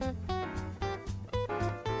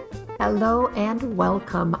Hello and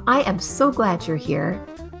welcome. I am so glad you're here.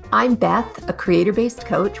 I'm Beth, a creator-based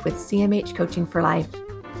coach with CMH Coaching for Life.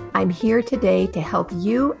 I'm here today to help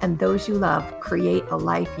you and those you love create a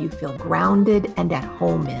life you feel grounded and at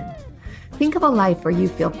home in. Think of a life where you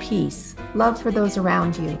feel peace, love for those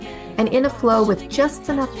around you, and in a flow with just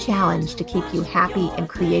enough challenge to keep you happy and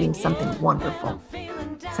creating something wonderful.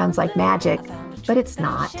 Sounds like magic, but it's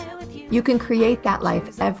not. You can create that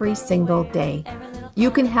life every single day. You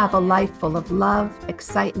can have a life full of love,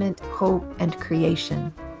 excitement, hope, and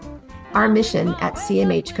creation. Our mission at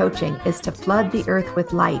CMH Coaching is to flood the earth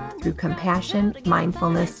with light through compassion,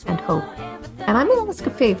 mindfulness, and hope. And I'm going to ask a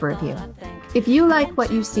favor of you. If you like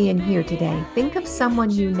what you see and hear today, think of someone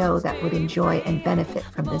you know that would enjoy and benefit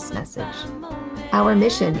from this message. Our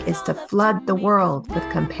mission is to flood the world with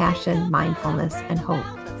compassion, mindfulness, and hope.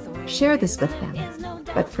 Share this with them.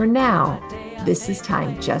 But for now, this is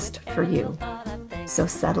time just for you. So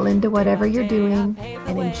settle into whatever you're doing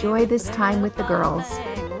and enjoy this time with the girls,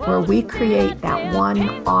 where we create that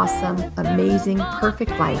one awesome, amazing,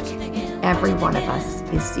 perfect life every one of us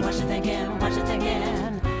is seeking. You gotta watch your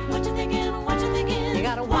thinking. Watch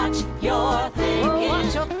your thinking.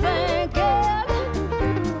 Watch your thinking.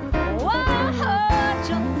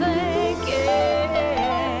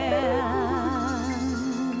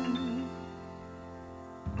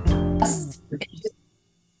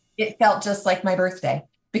 It felt just like my birthday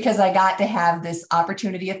because I got to have this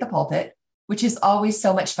opportunity at the pulpit, which is always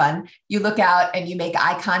so much fun. You look out and you make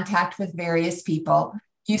eye contact with various people.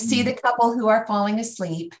 You see the couple who are falling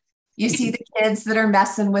asleep. You see the kids that are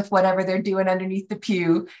messing with whatever they're doing underneath the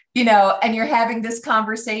pew, and you're having this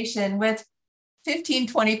conversation with 15,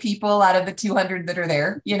 20 people out of the 200 that are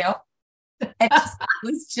there, It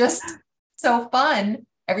was just so fun.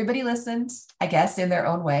 Everybody listened, I guess, in their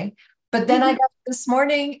own way. But then I got this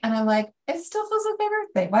morning and I'm like, it still feels like my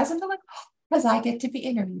birthday. Why does it feel like, because I get to be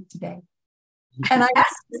interviewed today. And I was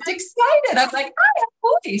just excited. I'm like, I have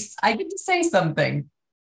a voice. I get to say something.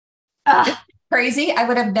 Crazy. I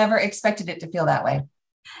would have never expected it to feel that way.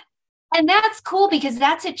 And that's cool because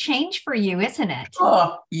that's a change for you, isn't it?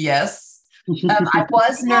 Oh, yes. I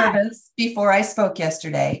was nervous before I spoke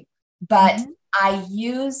yesterday, but I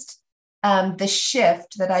used the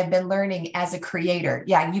shift that I've been learning as a creator.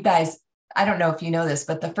 Yeah, you guys, I don't know if you know this,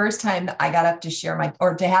 but the first time that I got up to share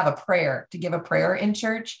to have a prayer, to give a prayer in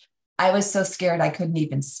church, I was so scared I couldn't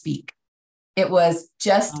even speak. It was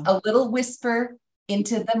just a little whisper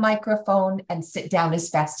into the microphone and sit down as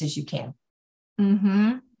fast as you can.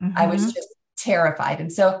 I was just terrified.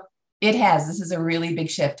 And so this is a really big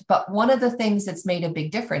shift. But one of the things that's made a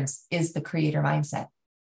big difference is the creator mindset.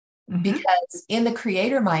 Because in the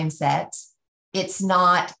creator mindset, it's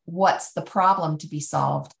not what's the problem to be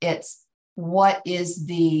solved. It's what is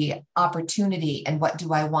the opportunity and what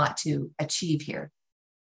do I want to achieve here?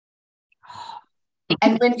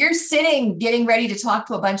 And when you're sitting, getting ready to talk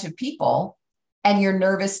to a bunch of people and you're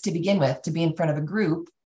nervous to begin with, to be in front of a group,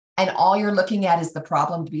 and all you're looking at is the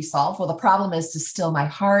problem to be solved. Well, the problem is to still my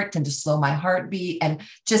heart and to slow my heartbeat and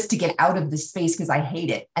just to get out of this space because I hate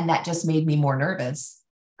it. And that just made me more nervous.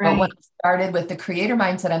 But when I started with the creator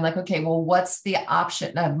mindset, I'm like, okay, well, what's the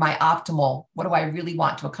option of my optimal? What do I really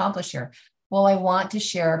want to accomplish here? Well, I want to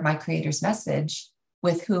share my creator's message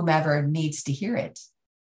with whomever needs to hear it.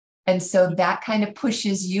 And so that kind of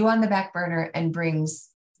pushes you on the back burner and brings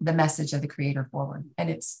the message of the creator forward. And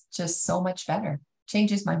it's just so much better.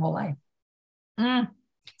 Changes my whole life.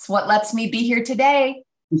 It's what lets me be here today.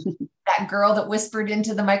 That girl that whispered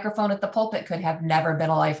into the microphone at the pulpit could have never been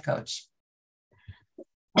a life coach.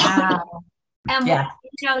 Wow. And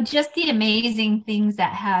just the amazing things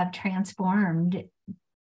that have transformed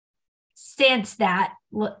since that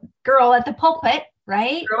girl at the pulpit,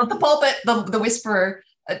 right? Girl at the pulpit, the whisperer.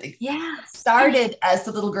 Started as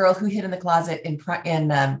the little girl who hid in the closet in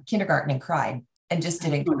kindergarten and cried and just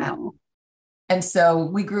didn't come out. And so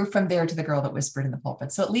we grew from there to the girl that whispered in the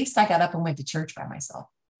pulpit. So at least I got up and went to church by myself,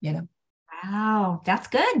 Wow, that's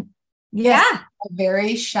good. Yes, yeah. A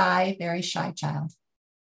very shy child.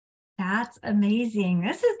 That's amazing.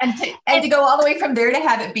 This is and to go all the way from there to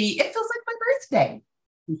have it be, it feels like my birthday.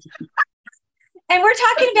 And we're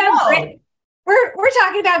talking about grit. We're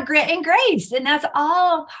talking about grit and grace, and that's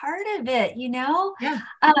all part of it, Yeah.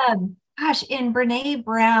 In Brene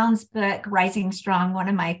Brown's book, Rising Strong, one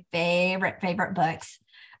of my favorite books,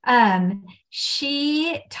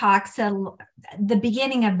 She talks the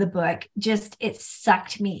beginning of the book, just it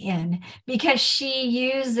sucked me in because she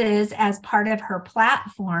uses as part of her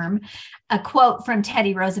platform a quote from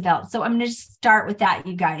Teddy Roosevelt. So I'm going to start with that,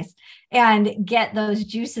 you guys, and get those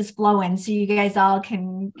juices flowing so you guys all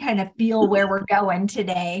can kind of feel where we're going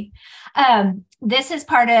today. This is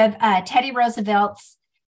part of Teddy Roosevelt's,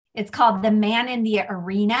 it's called The Man in the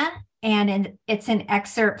Arena. And it's an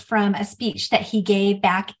excerpt from a speech that he gave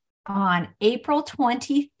back on April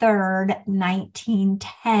 23rd,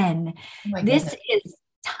 1910. This is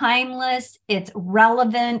timeless. It's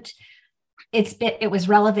relevant. It was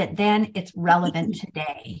relevant then. It's relevant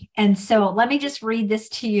today. And so let me just read this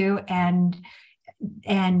to you and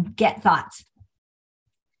get thoughts.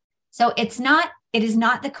 So it is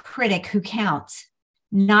not the critic who counts,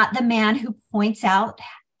 not the man who points out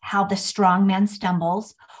how the strong man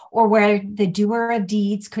stumbles, or where the doer of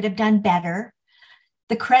deeds could have done better.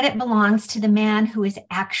 The credit belongs to the man who is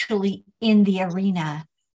actually in the arena,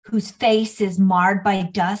 whose face is marred by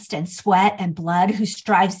dust and sweat and blood, who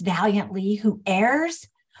strives valiantly, who errs,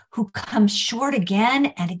 who comes short again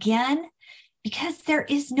and again, because there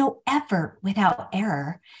is no effort without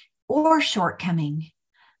error or shortcoming,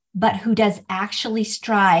 but who does actually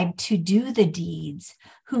strive to do the deeds,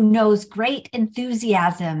 who knows great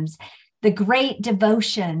enthusiasms, the great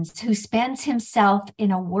devotions, who spends himself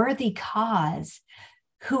in a worthy cause,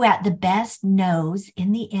 who at the best knows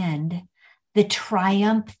in the end the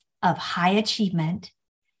triumph of high achievement,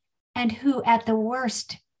 and who at the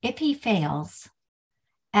worst, if he fails,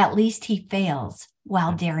 at least he fails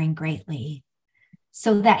while daring greatly,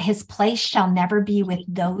 so that his place shall never be with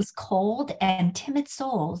those cold and timid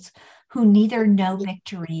souls who neither know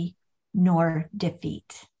victory nor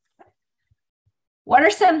defeat. What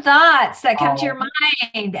are some thoughts that come to your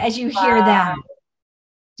mind as you hear that?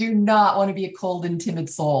 Do not want to be a cold and timid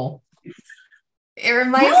soul. It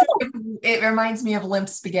reminds me of limp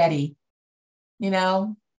spaghetti, you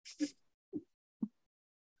know?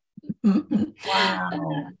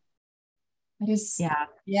 Wow. It is,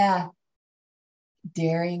 yeah.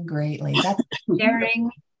 Daring greatly. That's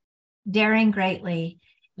daring greatly.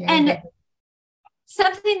 And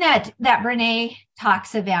something that Brene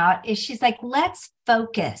talks about is she's like, let's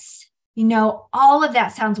focus. You know, all of that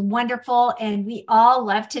sounds wonderful. And we all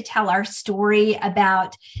love to tell our story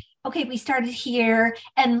about, okay, we started here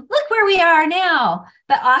and look where we are now.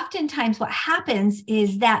 But oftentimes what happens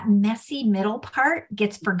is that messy middle part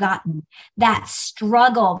gets forgotten. That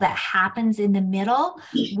struggle that happens in the middle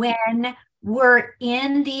when we're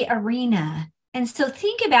in the arena. And so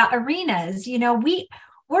think about arenas. You know,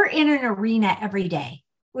 we're in an arena every day.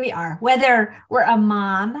 We are, whether we're a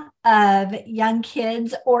mom of young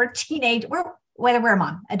kids or whether we're a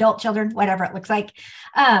mom, adult children, whatever it looks like,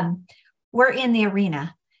 we're in the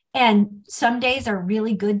arena. And some days are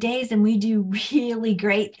really good days and we do really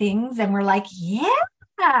great things. And we're like,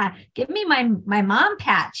 yeah, give me my mom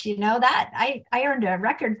patch, you know, that I earned a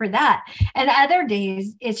record for that. And other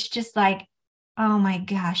days it's just like, oh my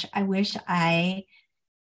gosh, I wish I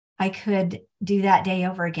could do that day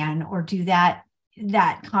over again, or do that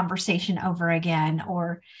conversation over again,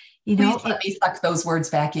 or, you know, please let me suck those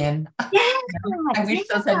words back in. Yeah, I wish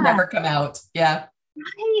those had never come out. Yeah.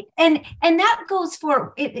 Right. And that goes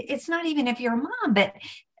for it's not even if you're a mom, but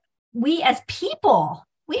we as people,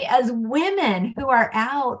 we as women who are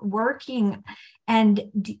out working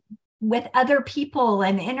and with other people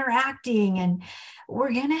and interacting, and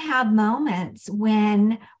we're going to have moments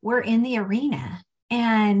when we're in the arena.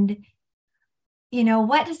 And, you know,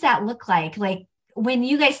 what does that look like? Like, when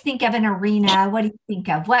you guys think of an arena, what do you think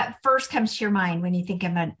of? What first comes to your mind when you think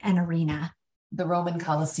of an arena? The Roman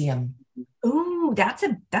Colosseum. Ooh, that's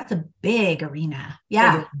a big arena.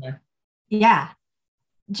 Yeah. Yeah.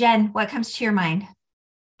 Jen, what comes to your mind?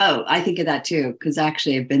 Oh, I think of that too, because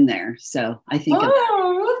actually I've been there. So I think of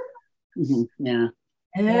that. Mm-hmm, yeah.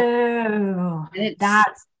 Oh, and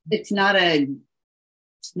it's not a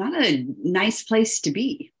nice place to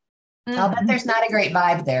be. I'll bet there's not a great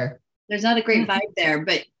vibe there. There's not a great vibe there,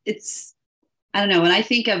 but it's, I don't know. When I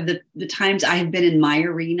think of the times I have been in my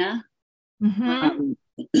arena, and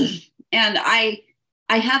I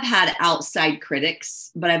have had outside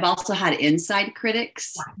critics, but I've also had inside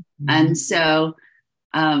critics. Mm-hmm. And so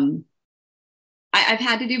I've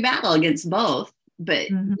had to do battle against both. But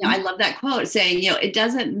you know, I love that quote saying, you know, it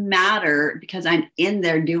doesn't matter because I'm in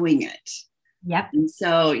there doing it. Yep. And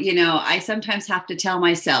so, you know, I sometimes have to tell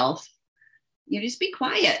myself, you know, just be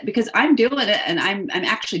quiet because I'm doing it and I'm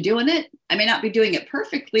actually doing it. I may not be doing it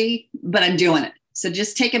perfectly, but I'm doing it. So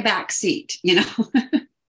just take a back seat, you know?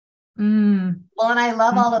 Well, and I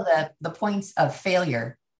love all of the points of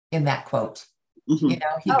failure in that quote. Mhm. You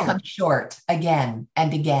know, he comes short again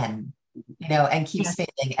and again, you know, and keeps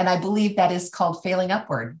failing. And I believe that is called failing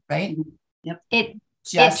upward, right? Yep. It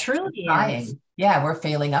Just truly trying. is. Yeah, we're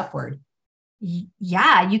failing upward.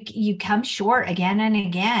 Yeah, you come short again and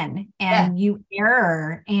again, and you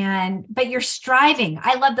err, but you're striving.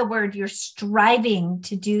 I love the word, you're striving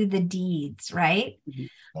to do the deeds, right? Yeah.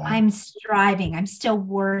 I'm striving. I'm still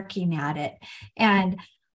working at it. And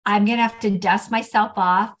I'm going to have to dust myself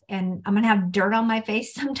off, and I'm going to have dirt on my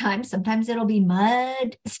face sometimes. Sometimes it'll be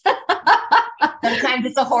mud. Sometimes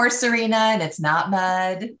it's a horse arena and it's not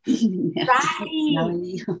mud.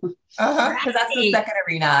 Right. Because that's the second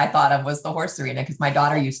arena I thought of, was the horse arena, because my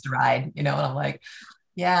daughter used to ride, you know, and I'm like,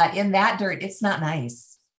 yeah, in that dirt, it's not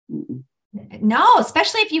nice. No,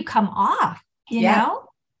 especially if you come off, you know,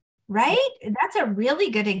 right? That's a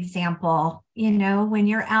really good example, you know, when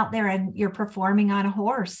you're out there and you're performing on a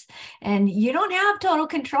horse and you don't have total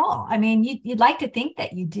control. I mean, you'd like to think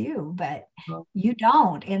that you do, but you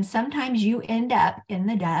don't. And sometimes you end up in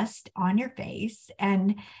the dust on your face,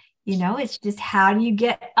 and you know, it's just, how do you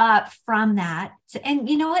get up from that? And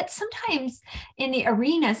you know what? Sometimes in the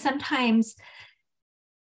arena, sometimes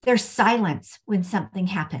there's silence when something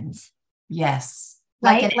happens. Yes.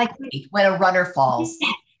 Right? Like when a runner falls,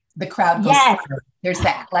 the crowd goes silent. There's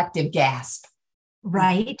that collective gasp.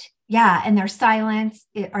 Right. Yeah. And there's silence.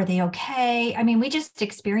 Are they okay? I mean, we just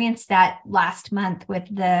experienced that last month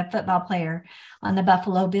with the football player on the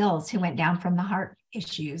Buffalo Bills who went down from the heart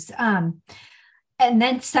issues. And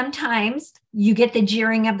then sometimes you get the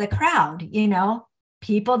jeering of the crowd, you know,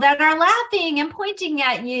 people that are laughing and pointing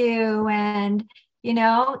at you and, you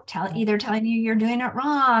know, either telling you you're doing it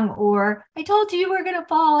wrong, or I told you you were going to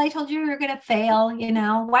fall. I told you you were going to fail. You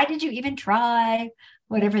know, why did you even try?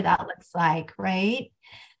 Whatever that looks like. Right.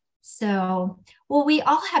 So, well, we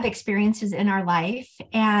all have experiences in our life.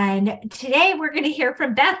 And today we're going to hear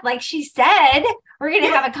from Beth. Like she said, we're going to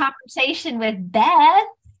have a conversation with Beth.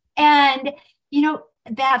 And you know,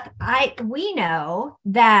 Beth, we know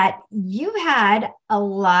that you had a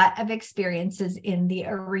lot of experiences in the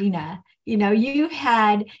arena. You know, you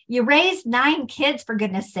raised 9 kids, for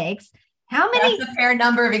goodness sakes. How many? That's a fair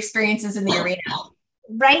number of experiences in the arena.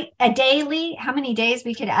 Right? A daily, how many days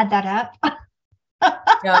we could add that up?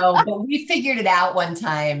 No, but we figured it out one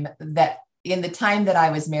time that in the time that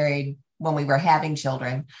I was married, when we were having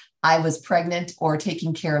children, I was pregnant or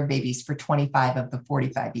taking care of babies for 25 of the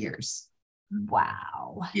 45 years.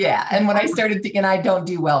 Wow. Yeah. And when I started thinking, I don't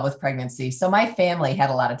do well with pregnancy. So my family had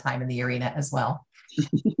a lot of time in the arena as well.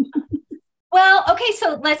 Well, okay.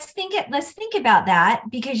 So let's think about that,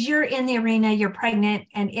 because you're in the arena, you're pregnant,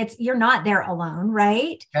 and you're not there alone,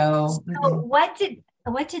 right? No. So what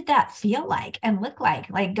did that feel like and look like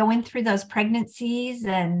going through those pregnancies,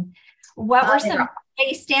 and what were some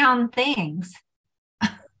face down things?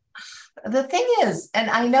 The thing is,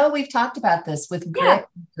 and I know we've talked about this with grit,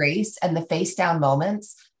 grace, and the face down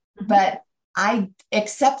moments, but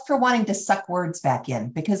except for wanting to suck words back in,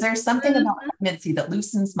 because there's something about pregnancy that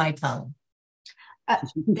loosens my tongue.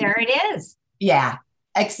 There it is. Yeah.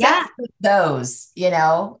 Except for those, you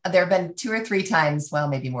know, there have been 2 or 3 times, well,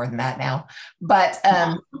 maybe more than that now, but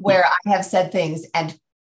where I have said things and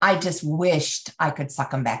I just wished I could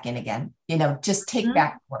suck them back in again, you know, just take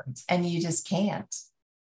back words, and you just can't.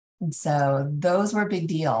 And so those were a big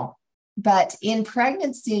deal. But in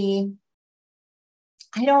pregnancy,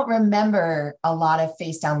 I don't remember a lot of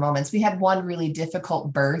face down moments. We had one really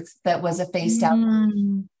difficult birth that was a face down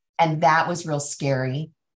moment, and that was real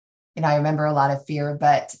scary. And I remember a lot of fear,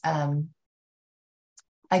 but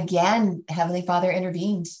again, Heavenly Father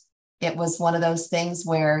intervened. It was one of those things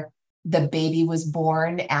where the baby was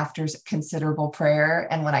born after considerable prayer.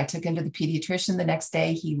 And when I took him to the pediatrician the next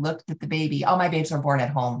day, he looked at the baby. All my babies were born at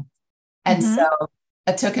home. And so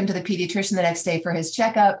I took him to the pediatrician the next day for his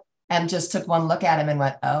checkup, and just took one look at him and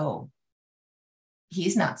went, oh,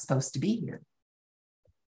 he's not supposed to be here.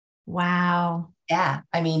 Wow. Yeah.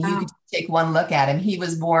 I mean, you could take one look at him. He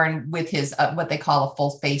was born with his, what they call a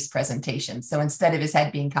full face presentation. So instead of his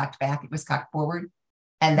head being cocked back, it was cocked forward.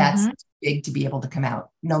 And that's big to be able to come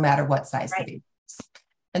out, no matter what size the baby is.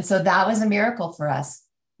 And so that was a miracle for us.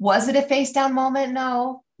 Was it a face down moment?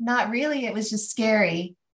 No, not really. It was just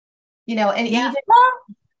scary, you know, and even. Well,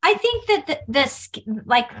 I think that this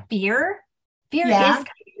like fear is kind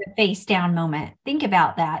of a face down moment. Think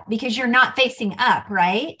about that, because you're not facing up,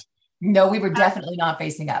 right? No, we were definitely not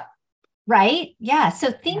facing up. Right. Yeah.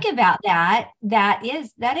 So think about that. That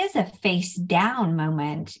is a face down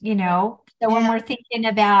moment, you know. So when we're thinking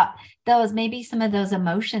about maybe some of those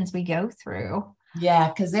emotions we go through. Yeah,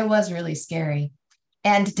 because it was really scary.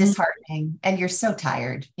 and disheartening. And you're so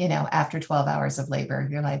tired, after 12 hours of labor,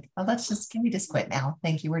 you're like, oh, can we just quit now?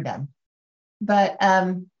 Thank you. We're done. But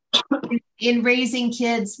in raising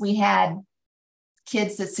kids, we had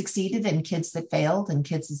kids that succeeded and kids that failed and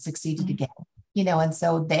kids that succeeded again, and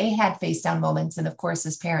so they had face down moments. And of course,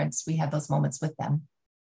 as parents, we have those moments with them.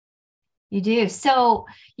 You do. So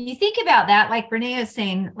you think about that, like Renee is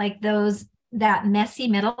saying, like that messy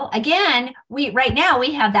middle. Again, right now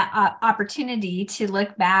we have that opportunity to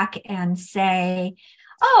look back and say,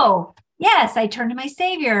 oh, yes, I turned to my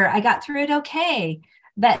Savior. I got through it okay.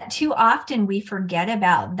 But too often we forget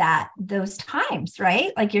about those times,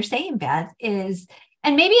 right? Like you're saying, Beth,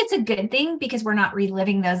 and maybe it's a good thing because we're not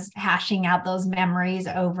reliving hashing out those memories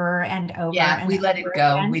over and over. Yeah, we let it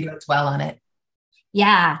go. Again. We don't dwell on it.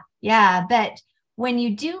 Yeah. Yeah. But when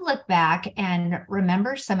you do look back and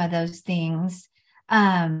remember some of those things,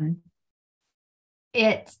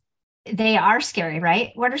 they are scary,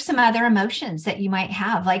 right? What are some other emotions that you might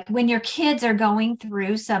have? Like when your kids are going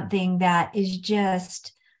through something that is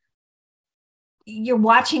just, you're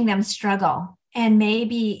watching them struggle, and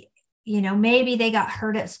maybe they got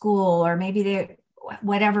hurt at school, or maybe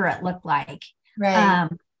whatever it looked like. Right.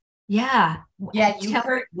 Yeah. Yeah. You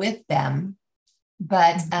hurt with them,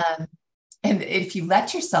 but, and if you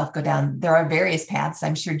let yourself go down, there are various paths.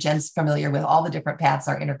 I'm sure Jen's familiar with all the different paths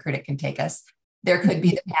our inner critic can take us. There could be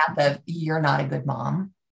the path of, you're not a good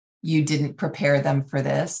mom. You didn't prepare them for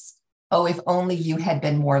this. Oh, if only you had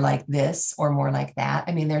been more like this or more like that.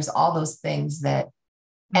 I mean, there's all those things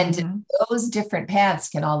and those different paths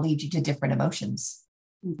can all lead you to different emotions.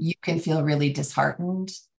 You can feel really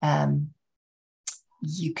disheartened.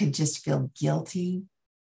 You could just feel guilty,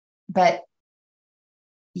 but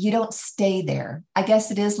you don't stay there. I guess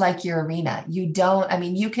it is like your arena. You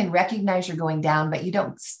can recognize you're going down, but you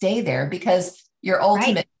don't stay there because your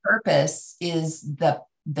ultimate purpose is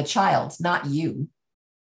the child, not you.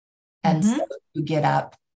 And so you get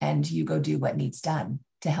up and you go do what needs done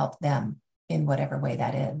to help them in whatever way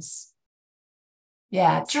that is.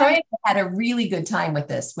 Yeah. Troy had a really good time with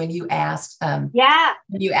this when you asked, when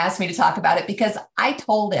you asked me to talk about it, because I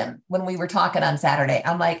told him when we were talking on Saturday,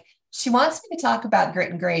 I'm like, she wants me to talk about grit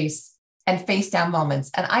and grace and face down moments.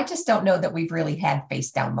 And I just don't know that we've really had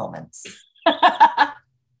face down moments.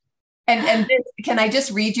 and can I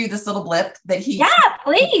just read you this little blip that he? Yeah,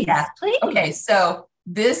 please. Please. Okay. So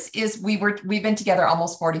this is, we've been together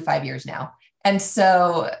almost 45 years now. And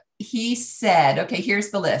so he said, okay, here's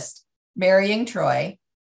the list. Marrying Troy,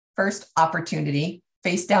 first opportunity,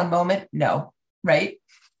 face down moment. No. Right.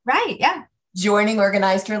 Right. Yeah. Joining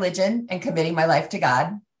organized religion and committing my life to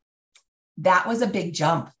God. That was a big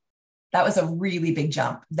jump. That was a really big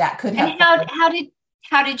jump. That could have. And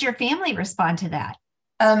how did your family respond to that?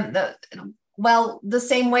 Well, the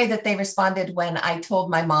same way that they responded when I told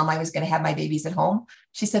my mom I was going to have my babies at home.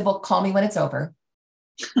 She said, well, call me when it's over.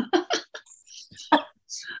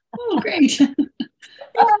 Oh, great. Yeah.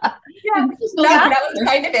 That was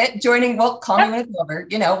kind of it. Joining, well, call me when it's over,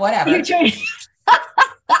 whatever.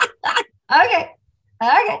 Okay.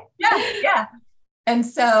 Yeah. And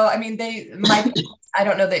so, I mean, I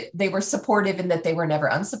don't know that they were supportive and that they were never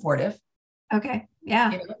unsupportive. Okay.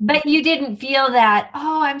 Yeah. But you didn't feel that,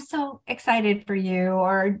 oh, I'm so excited for you,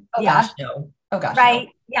 or, gosh, no. Oh gosh. Right.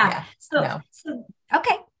 No. Yeah. So,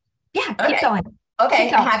 okay. Yeah. Okay. Keep going. Okay.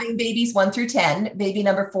 Having babies 1 through 10, baby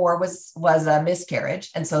number 4 was a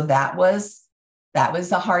miscarriage. And so that was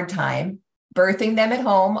a hard time. Birthing them at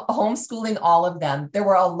home, homeschooling all of them. There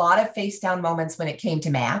were a lot of face down moments when it came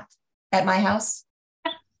to math at my house.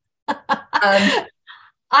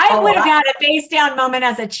 I would have had a face down moment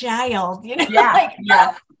as a child,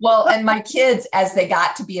 Yeah. Well, and my kids, as they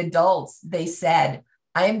got to be adults, they said,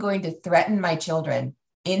 I am going to threaten my children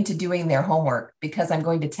into doing their homework because I'm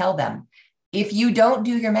going to tell them, if you don't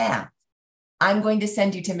do your math, I'm going to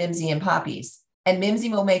send you to Mimsy and Poppy's, and Mimsy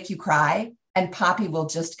will make you cry and Poppy will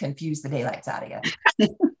just confuse the daylights out of you.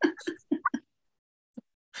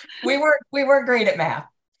 We were great at math.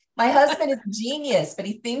 My husband is a genius, but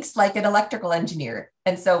he thinks like an electrical engineer.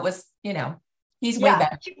 And so it was, he's way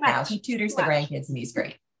better now. He tutors the grandkids and he's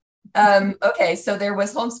great. Okay. So there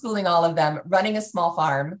was homeschooling all of them, running a small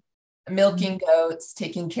farm, milking goats,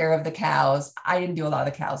 taking care of the cows. I didn't do a lot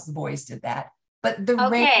of the cows. The boys did that. But the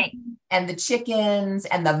rain and the chickens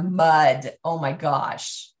and the mud, oh my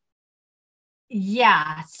gosh.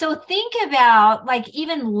 Yeah. So think about like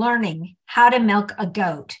even learning how to milk a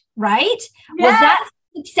goat, right? Yeah. Was that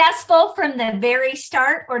successful from the very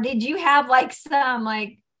start, or did you have like some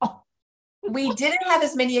We didn't have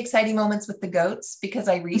as many exciting moments with the goats because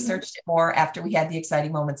I researched it more after we had the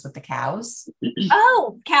exciting moments with the cows.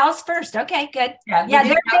 Oh, cows first. Okay, good. Yeah, Yeah,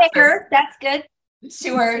 they're bigger. That's good.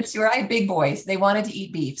 Sure. I had big boys. They wanted to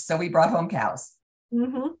eat beef, so we brought home cows.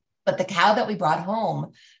 Mm-hmm. But the cow that we brought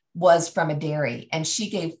home was from a dairy, and she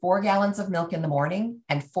gave 4 gallons of milk in the morning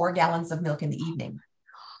and 4 gallons of milk in the evening.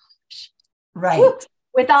 Right. Woo!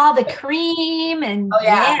 With all the cream and we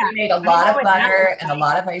made a lot of butter and a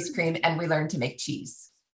lot of ice cream, and we learned to make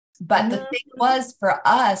cheese. But the thing was, for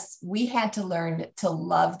us, we had to learn to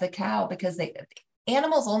love the cow because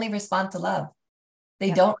animals only respond to love.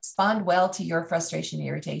 They don't respond well to your frustration and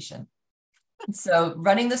irritation. So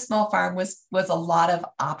running the small farm was a lot of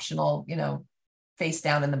optional, face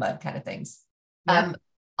down in the mud kind of things. Yep.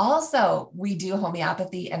 Also, we do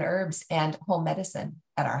homeopathy and herbs and home medicine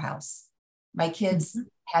at our house. My kids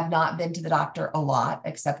have not been to the doctor a lot,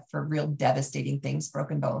 except for real devastating things,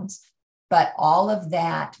 broken bones. But all of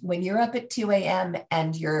that, when you're up at 2 a.m.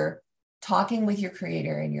 and you're talking with your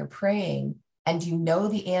creator and you're praying and you know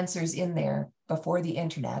the answers in there before the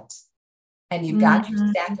internet, and you've got your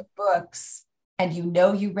stack of books and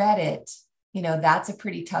you read it, that's a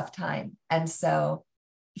pretty tough time. And so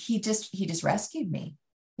he just rescued me.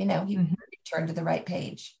 He turned to the right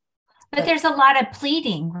page. But there's a lot of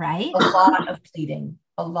pleading, right? A lot of pleading.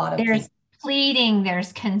 There's pleading,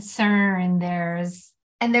 there's concern, there's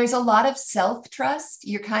a lot of self-trust.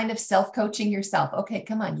 You're kind of self-coaching yourself. Okay,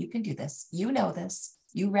 come on, you can do this. You know this.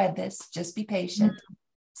 You read this. Just be patient.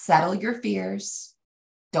 Settle your fears.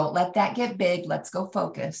 Don't let that get big. Let's go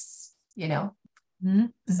focus,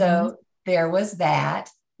 So there was that.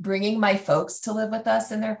 Bringing my folks to live with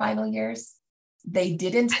us in their final years. They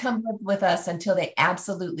didn't come live with us until they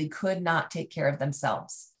absolutely could not take care of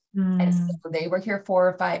themselves. And so they were here 4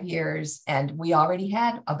 or 5 years, and we already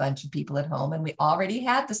had a bunch of people at home, and we already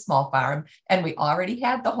had the small farm, and we already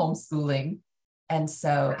had the homeschooling. And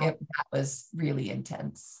so that was really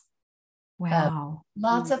intense. Wow.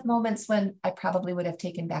 Lots of moments when I probably would have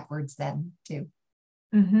taken back words then too.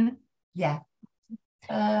 Yeah.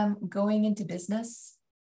 Going into business,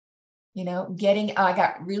 I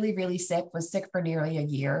got really, really sick, was sick for nearly a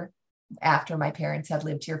year after my parents had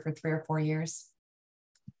lived here for 3 or 4 years.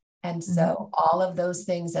 And so all of those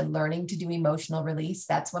things and learning to do emotional release,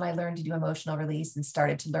 that's when I learned to do emotional release and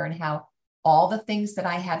started to learn how all the things that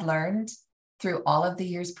I had learned through all of the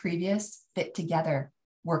years previous fit together,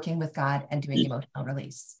 working with God and doing emotional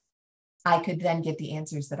release. I could then get the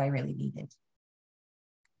answers that I really needed.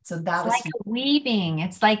 So that was like a weaving.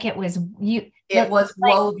 It's like it was you. It was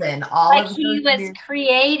woven. He was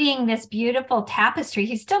creating this beautiful tapestry.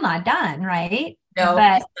 He's still not done, right? No,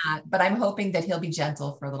 he's not. But I'm hoping that he'll be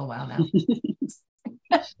gentle for a little while now.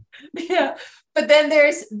 Yeah. But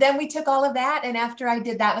then we took all of that. And after I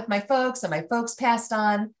did that with my folks and my folks passed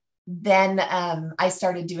on, then I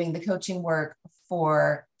started doing the coaching work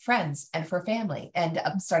for friends and for family and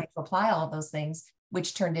starting to apply all of those things,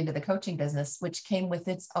 which turned into the coaching business, which came with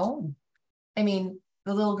its own. I mean,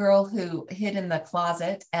 the little girl who hid in the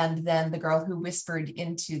closet and then the girl who whispered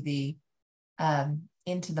into the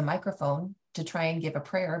microphone to try and give a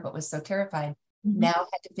prayer, but was so terrified, now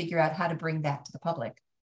had to figure out how to bring that to the public.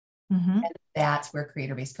 And that's where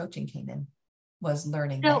creator-based coaching came in, was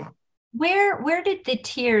learning that. Where did the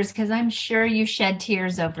tears, because I'm sure you shed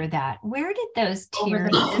tears over that. Where did those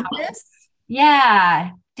tears come?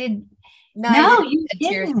 Yeah. No, you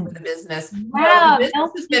didn't. Tears for the business. Wow. No, the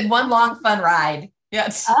business has been one long fun ride.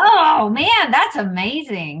 Yes. Oh man, that's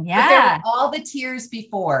amazing. Yeah. But there were all the tears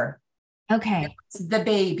before. Okay. The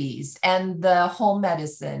babies and the home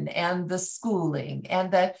medicine and the schooling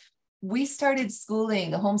we started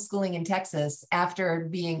homeschooling in Texas after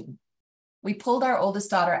we pulled our oldest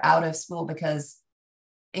daughter out of school because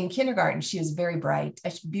in kindergarten, she was very bright,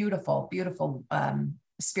 a beautiful, beautiful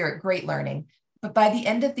spirit, great learning. But by the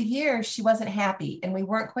end of the year, she wasn't happy and we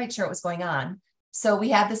weren't quite sure what was going on. So we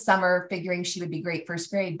had the summer figuring she would be great first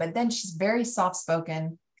grade, but then she's very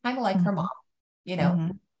soft-spoken, kind of like her mom,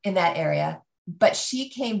 in that area. But she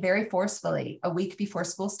came very forcefully a week before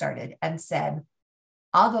school started and said,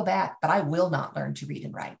 I'll go back, but I will not learn to read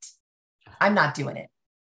and write. I'm not doing it.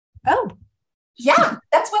 Oh, yeah,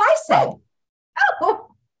 that's what I said. Oh.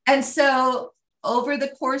 And so over the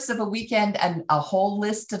course of a weekend and a whole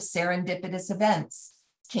list of serendipitous events,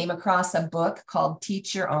 came across a book called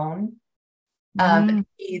Teach Your Own.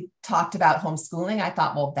 He talked about homeschooling. I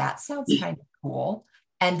thought, well, that sounds kind of cool.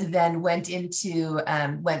 And then went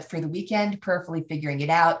for the weekend, prayerfully figuring it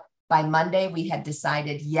out. By Monday, we had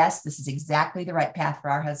decided, yes, this is exactly the right path for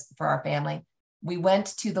our family. We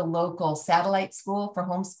went to the local satellite school for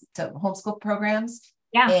homeschool programs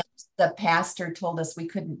Yeah. And the pastor told us we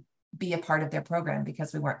couldn't be a part of their program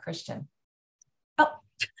because we weren't Christian. Oh.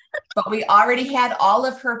 But we already had all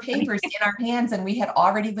of her papers in our hands, and we had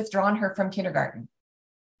already withdrawn her from kindergarten.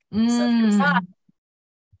 So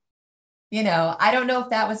you know, I don't know if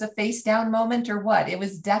that was a face down moment or what. It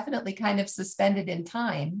was definitely kind of suspended in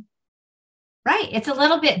time. Right. It's a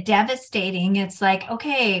little bit devastating. It's like,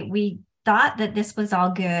 okay, we thought that this was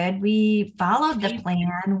all good. We followed the plan.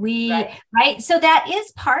 Right. So that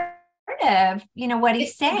is part of, you know, what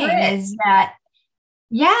he's saying is that,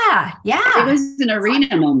 yeah. It was an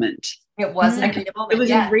arena moment. It was an arena moment. It was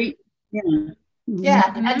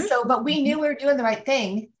Yeah. And so, but we knew we were doing the right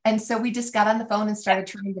thing. And so we just got on the phone and started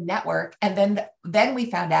trying to network. And then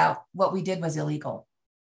we found out what we did was illegal.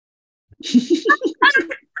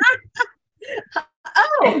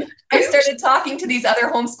 I started talking to these other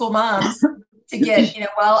homeschool moms to get, you know,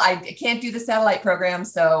 well, I can't do the satellite program.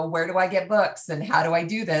 So where do I get books and how do I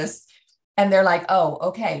do this? And they're like, oh,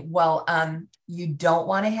 okay. Well, you don't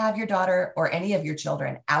want to have your daughter or any of your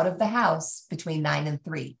children out of the house between 9 and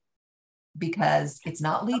 3. Because it's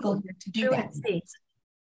not legal here to do that.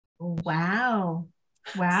 Wow.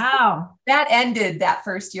 That ended that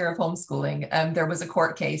first year of homeschooling. There was a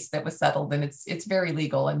court case that was settled, and it's very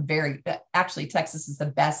legal and actually Texas is the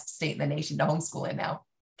best state in the nation to homeschool in now.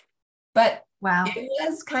 But wow, it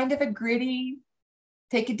was kind of a gritty,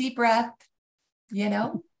 take a deep breath, you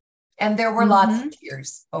know, and there were lots of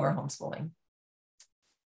tears over homeschooling.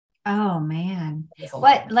 Oh man.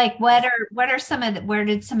 Where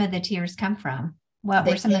did some of the tears come from? What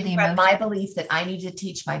were some of the emotions? My belief that I needed to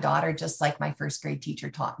teach my daughter just like my first grade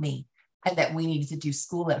teacher taught me, and that we needed to do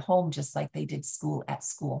school at home just like they did school at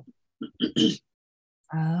school.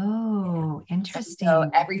 Oh, interesting.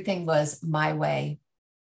 So everything was my way,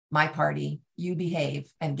 my party, you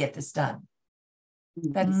behave and get this done.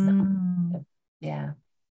 That is not, yeah.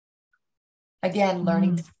 Again,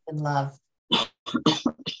 learning to fall in love.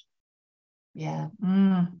 Yeah.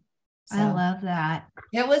 So, I love that.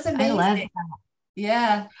 It was amazing. I love that.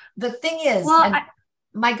 Yeah. The thing is,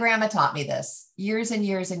 my grandma taught me this years and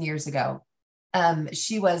years and years ago.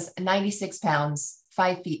 She was 96 pounds,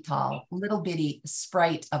 5 feet tall, little bitty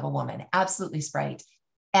sprite of a woman, absolutely sprite.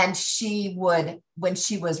 And she would, when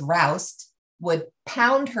she was roused, would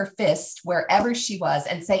pound her fist wherever she was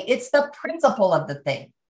and say, it's the principle of the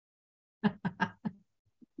thing.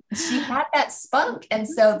 She had that spunk. And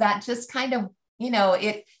so that just kind of, you know,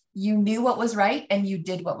 you knew what was right and you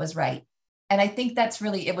did what was right. And I think that's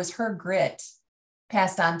really, it was her grit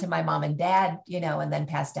passed on to my mom and dad, you know, and then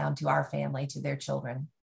passed down to our family, to their children,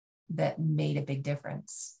 that made a big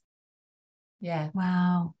difference. Yeah.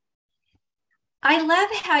 Wow. I love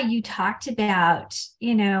how you talked about,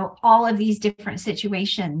 you know, all of these different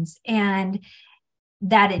situations, and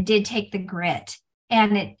that it did take the grit.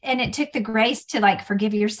 And it took the grace to like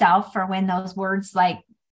forgive yourself for when those words like,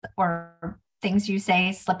 or things you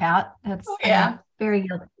say slip out. That's very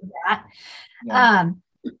guilty of that. Yeah.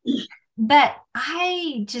 But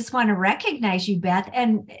I just want to recognize you, Beth.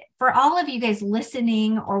 And for all of you guys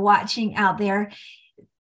listening or watching out there,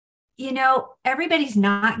 you know, everybody's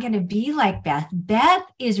not going to be like Beth. Beth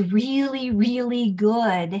is really, really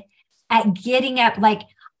good at getting up. Like,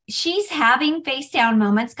 she's having face down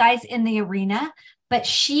moments, guys, in the arena, but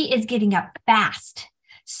she is getting up fast.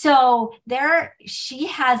 So she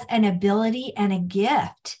has an ability and a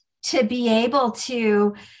gift to be able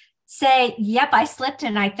to say, yep, I slipped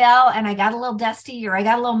and I fell and I got a little dusty or I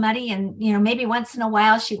got a little muddy. And, you know, maybe once in a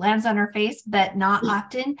while she lands on her face, but not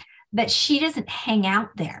often. But she doesn't hang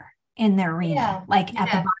out there in the arena, at the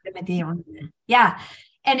bottom of the arena. Yeah.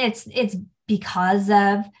 And it's because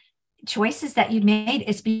of choices that you made.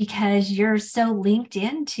 It's because you're so linked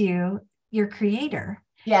into your creator.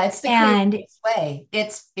 Yeah, it's the creative way.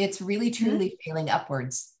 It's really truly feeling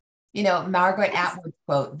upwards. You know, Margaret Atwood's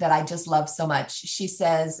quote that I just love so much. She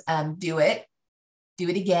says, do it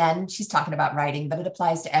again. She's talking about writing, but it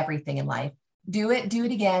applies to everything in life. Do it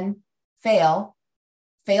again, fail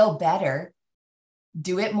better,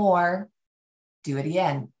 do it more, do it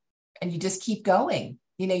again. And you just keep going.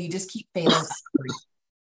 You know, you just keep failing upwards.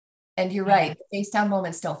 And you're right, the face down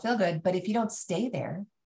moments don't feel good, but if you don't stay there,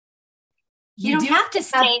 you don't have to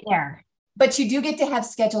stay there. But you do get to have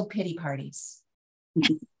scheduled pity parties.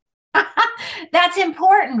 That's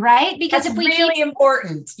important, right? Because that's really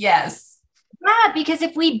important. Yes. Yeah, because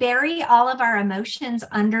if we bury all of our emotions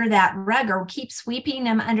under that rug or keep sweeping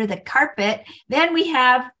them under the carpet, then we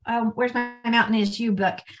have, where's my Mountain Is You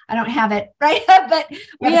book? I don't have it, right? But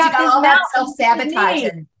we have all that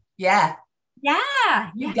self-sabotaging. Yeah.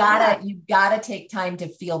 Yeah. You gotta take time to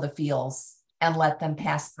feel the feels and let them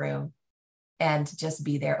pass through. and just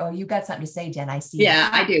be there. Oh, you got something to say, Jen. I see. Yeah,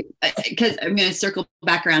 I do. Because I'm going to circle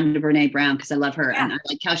back around to Brene Brown because I love her. Yeah. And I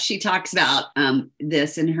like how she talks about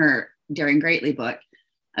this in her Daring Greatly book,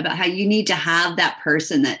 about how you need to have that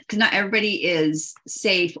person that, because not everybody is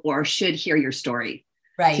safe or should hear your story.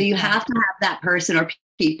 Right. So you have to have that person or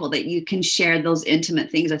people that you can share those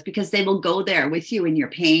intimate things with, because they will go there with you in your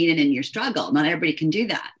pain and in your struggle. Not everybody can do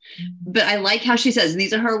that. But I like how she says, and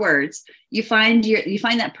these are her words, you find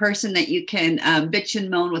that person that you can bitch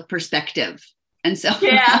and moan with perspective. And so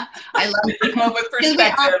yeah, I love moan with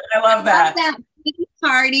perspective. I love that.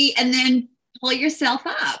 Party and then pull yourself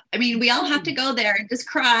up. I mean, we all have to go there and just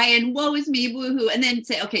cry and woe is me, woohoo, and then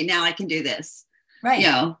say, okay, now I can do this. Right.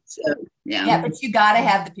 You know, so yeah. Yeah, but you got to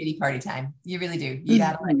have the pity party time. You really do. You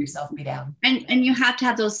got to let yourself be down. And you have to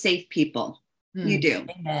have those safe people. You do.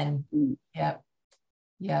 Amen. Yep.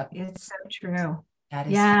 It's so true. That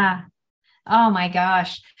is yeah. Oh my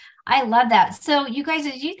gosh. I love that. So you guys,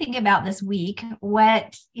 as you think about this week,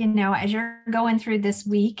 what, as you're going through this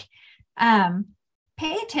week,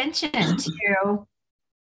 pay attention to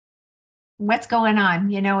what's going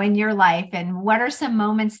on, in your life, and what are some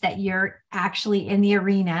moments that you're actually in the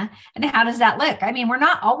arena, and how does that look? I mean, we're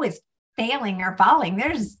not always failing or falling.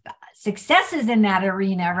 There's successes in that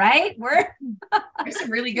arena, right? There's some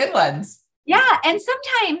really good ones. Yeah. And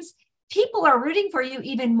sometimes people are rooting for you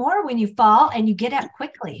even more when you fall and you get up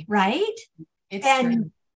quickly, right? It's true.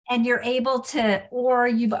 And you're able to, or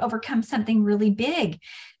you've overcome something really big.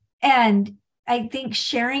 And I think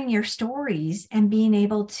sharing your stories and being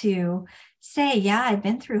able to say, yeah, I've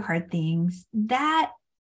been through hard things, that's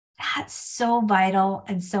so vital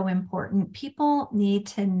and so important. People need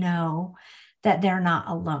to know that they're not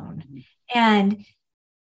alone. And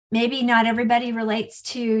maybe not everybody relates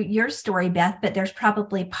to your story, Beth, but there's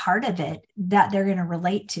probably part of it that they're going to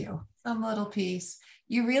relate to. Some little piece.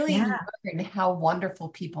 You really learn how wonderful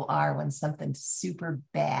people are when something super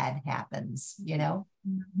bad happens,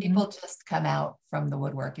 People just come out from the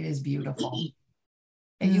woodwork. It is beautiful.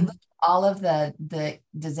 And you look at all of the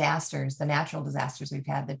disasters, the natural disasters we've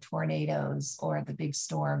had, the tornadoes or the big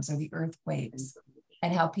storms or the earthquakes,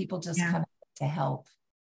 and how people just come out to help.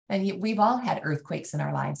 And we've all had earthquakes in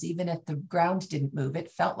our lives. Even if the ground didn't move,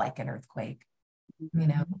 it felt like an earthquake,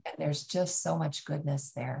 and there's just so much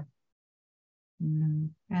goodness there.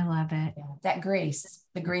 I love it. Yeah, that grace,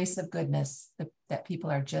 the grace of goodness, that people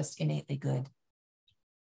are just innately good.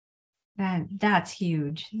 That's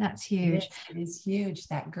huge. That's huge. It is huge.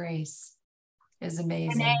 That grace is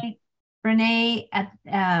amazing. Brene,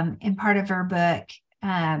 in part of her book,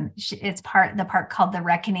 it's the part called The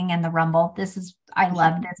Reckoning and the Rumble. I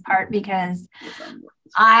love this part because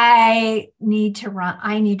I need to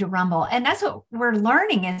rumble. And that's what we're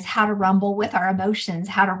learning, is how to rumble with our emotions,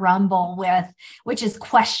 how to rumble which is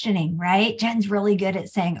questioning, right? Jen's really good at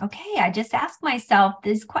saying, okay, I just ask myself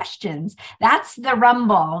these questions. That's the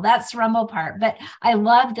rumble. That's the rumble part. But I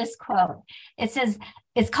love this quote. It says,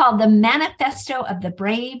 it's called The Manifesto of the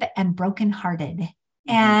Brave and Brokenhearted.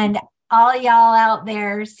 And all y'all out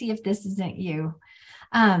there, see if this isn't you.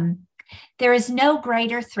 There is no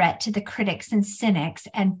greater threat to the critics and cynics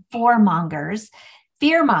and fearmongers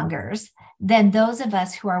than those of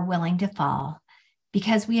us who are willing to fall,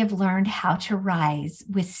 because we have learned how to rise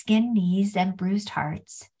with skinned knees and bruised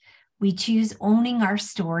hearts. We choose owning our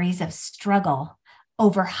stories of struggle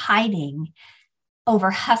over hiding,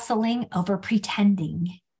 over hustling, over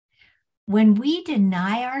pretending. When we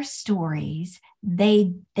deny our stories,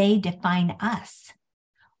 they define us.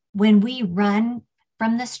 When we run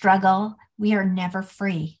from the struggle, we are never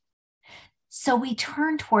free. So we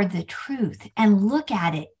turn toward the truth and look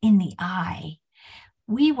at it in the eye.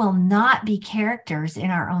 We will not be characters in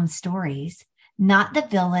our own stories, not the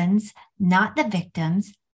villains, not the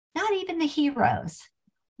victims, not even the heroes.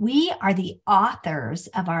 We are the authors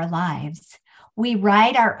of our lives. We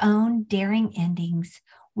write our own daring endings.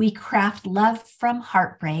 We craft love from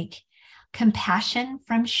heartbreak, compassion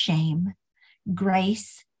from shame,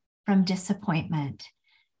 grace from disappointment,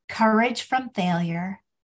 courage from failure.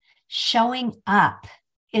 Showing up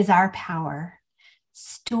is our power.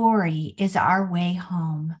 Story is our way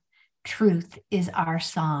home. Truth is our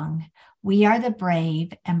song. We are the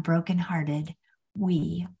brave and brokenhearted.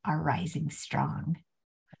 We are rising strong.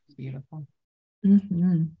 That's beautiful.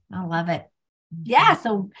 I love it. Yeah.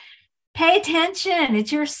 So pay attention.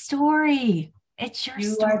 It's your story. It's your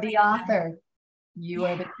story. You are the author. You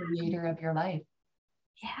are the creator of your life.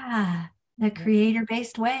 Yeah. The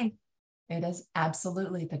creator-based way. It is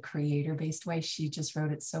absolutely the creator-based way. She just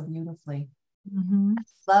wrote it so beautifully. I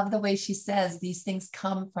love the way she says these things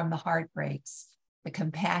come from the heartbreaks, the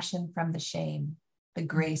compassion from the shame, the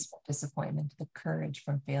grace from disappointment, the courage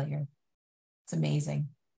from failure. It's amazing.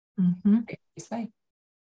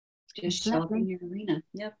 Just show up in your arena.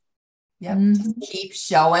 Yep. Just keep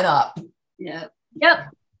showing up. Yep.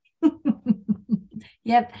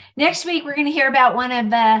 Yep. Next week, we're going to hear about one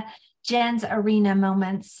of Jen's arena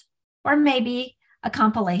moments, or maybe a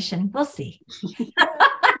compilation. We'll see.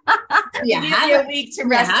 Have a week to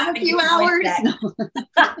rest. Have a few hours.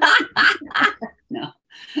 No.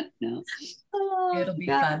 It'll be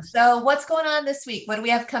fun. So what's going on this week? What do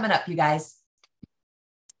we have coming up, you guys?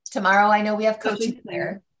 Tomorrow, I know we have coaching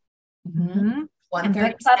there.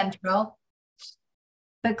 1:30 Central.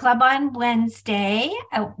 Book club on Wednesday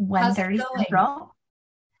at 1:30 Central.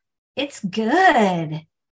 It's good.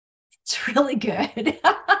 It's really good.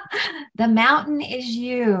 The Mountain is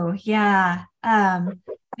You. Yeah.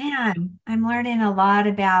 Man, I'm learning a lot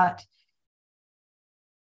about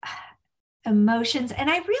emotions. And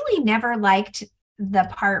I really never liked the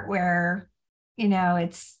part where,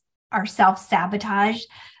 it's our self-sabotage.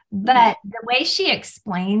 But the way she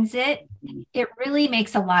explains it, it really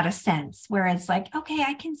makes a lot of sense, where it's like, okay,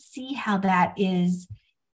 I can see how that is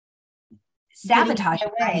sabotage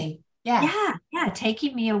away. Yeah.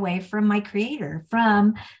 Taking me away from my creator,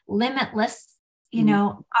 from limitless,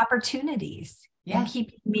 opportunities, and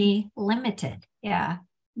keeping me limited. Yeah.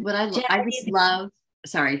 What I just love.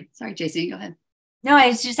 Sorry, Jason, go ahead. No, I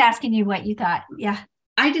was just asking you what you thought. Yeah.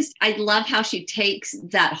 I love how she takes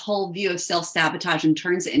that whole view of self-sabotage and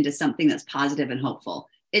turns it into something that's positive and hopeful.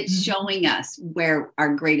 It's showing us where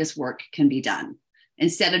our greatest work can be done,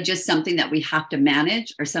 instead of just something that we have to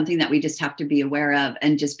manage or something that we just have to be aware of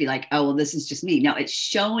and just be like, oh, well, this is just me. No, it's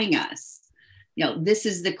showing us, this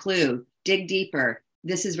is the clue. Dig deeper.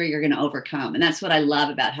 This is where you're going to overcome. And that's what I love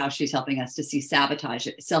about how she's helping us to see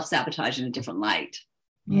self-sabotage in a different light.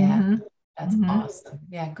 Yeah, that's awesome.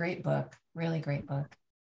 Yeah, great book. Really great book.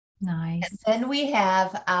 Nice. And then we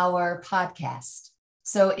have our podcast.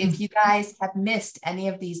 So if you guys have missed any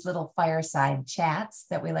of these little fireside chats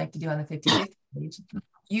that we like to do on the 50/50 page,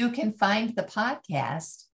 you can find the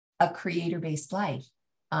podcast, A Creator-Based Life,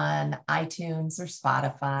 on iTunes or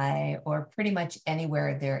Spotify, or pretty much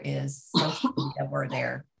anywhere there is social media, we're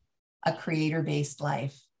there. A Creator-Based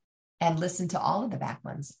Life. And listen to all of the back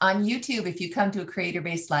ones. On YouTube, if you come to A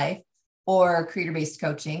Creator-Based Life or Creator-Based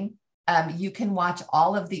Coaching, you can watch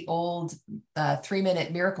all of the old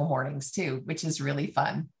 3-minute miracle mornings too, which is really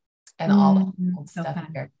fun. And all the old stuff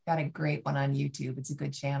there. Got a great one on YouTube. It's a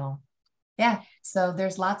good channel. Yeah. So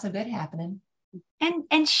there's lots of good happening.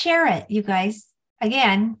 And share it, you guys.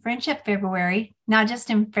 Again, Friendship February, not just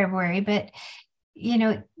in February, but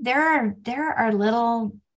there are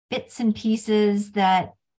little bits and pieces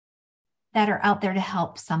that are out there to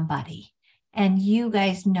help somebody. And you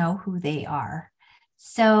guys know who they are.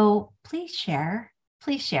 So please share.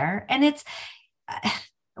 And it's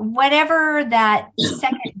whatever that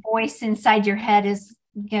second voice inside your head is.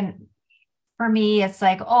 Again, for me, it's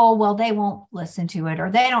like, oh, well, they won't listen to it, or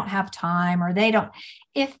they don't have time, or they don't.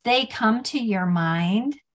 If they come to your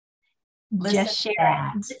mind, just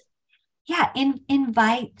share it. Yeah,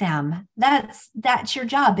 invite them. That's your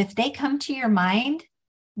job. If they come to your mind,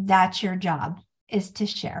 that's your job, is to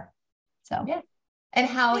share. So yeah. And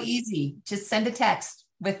how easy, just send a text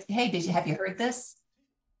with, hey, have you heard this?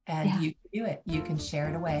 And you can do it. You can share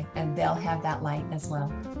it away, and they'll have that light as well.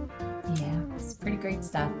 Yeah, it's pretty great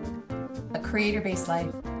stuff. A creator-based life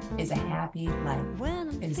is a happy life.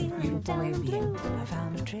 It is a beautiful way of being.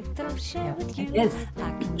 It is.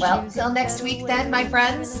 Well, till next week then, my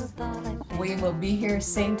friends. We will be here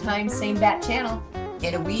same time, same bat channel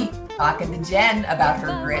in a week, talking to Jen about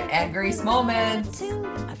her grit and grace moments.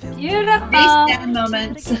 Beautiful. Face down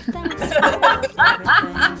moments.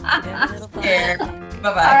 Here. Bye-bye.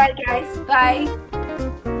 All right, guys. Bye.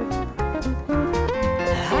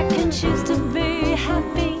 I can choose to be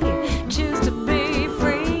happy, choose to be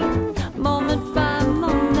free, moment by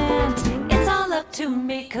moment. It's all up to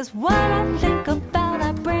me, 'cause what I think about,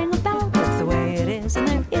 I bring about. That's the way it is, and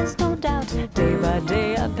there is no doubt. Day by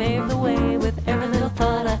day, I pave the way with every little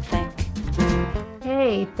thought I think.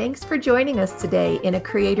 Hey, thanks for joining us today in A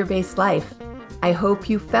Creator-Based Life. I hope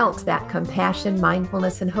you felt that compassion,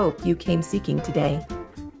 mindfulness, and hope you came seeking today.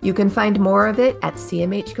 You can find more of it at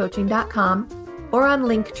cmhcoaching.com or on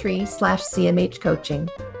Linktree/CMHcoaching.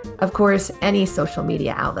 Of course, any social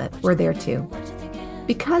media outlet, we're there too.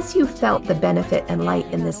 Because you felt the benefit and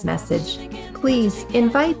light in this message, please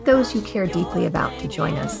invite those you care deeply about to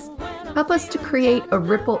join us. Help us to create a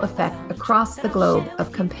ripple effect across the globe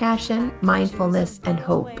of compassion, mindfulness, and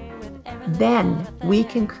hope. Then we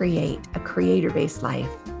can create a creator-based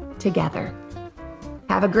life together.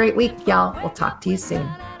 Have a great week, y'all. We'll talk to you soon.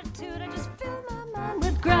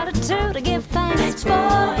 With gratitude, I give thanks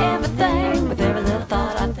for everything. With every little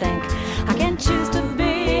thought I think, I can choose to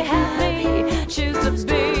be happy, choose to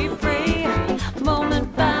be free,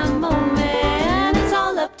 moment by moment. It's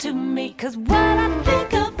all up to me, 'cause what I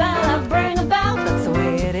think about, I bring about. That's the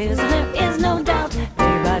way it is, and there is no doubt.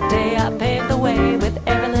 Day by day, I pave the way with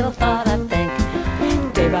every little thought I think.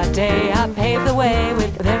 Day by day, I pave the way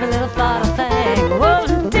with every little thought I think.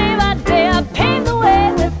 Whoa, day by day, I pave the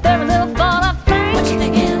way with every little thought I think. What you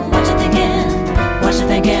thinking? What you thinking? What you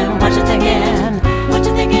thinking? What you thinking? What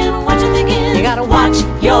you thinking? What you thinking? You gotta watch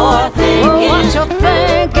your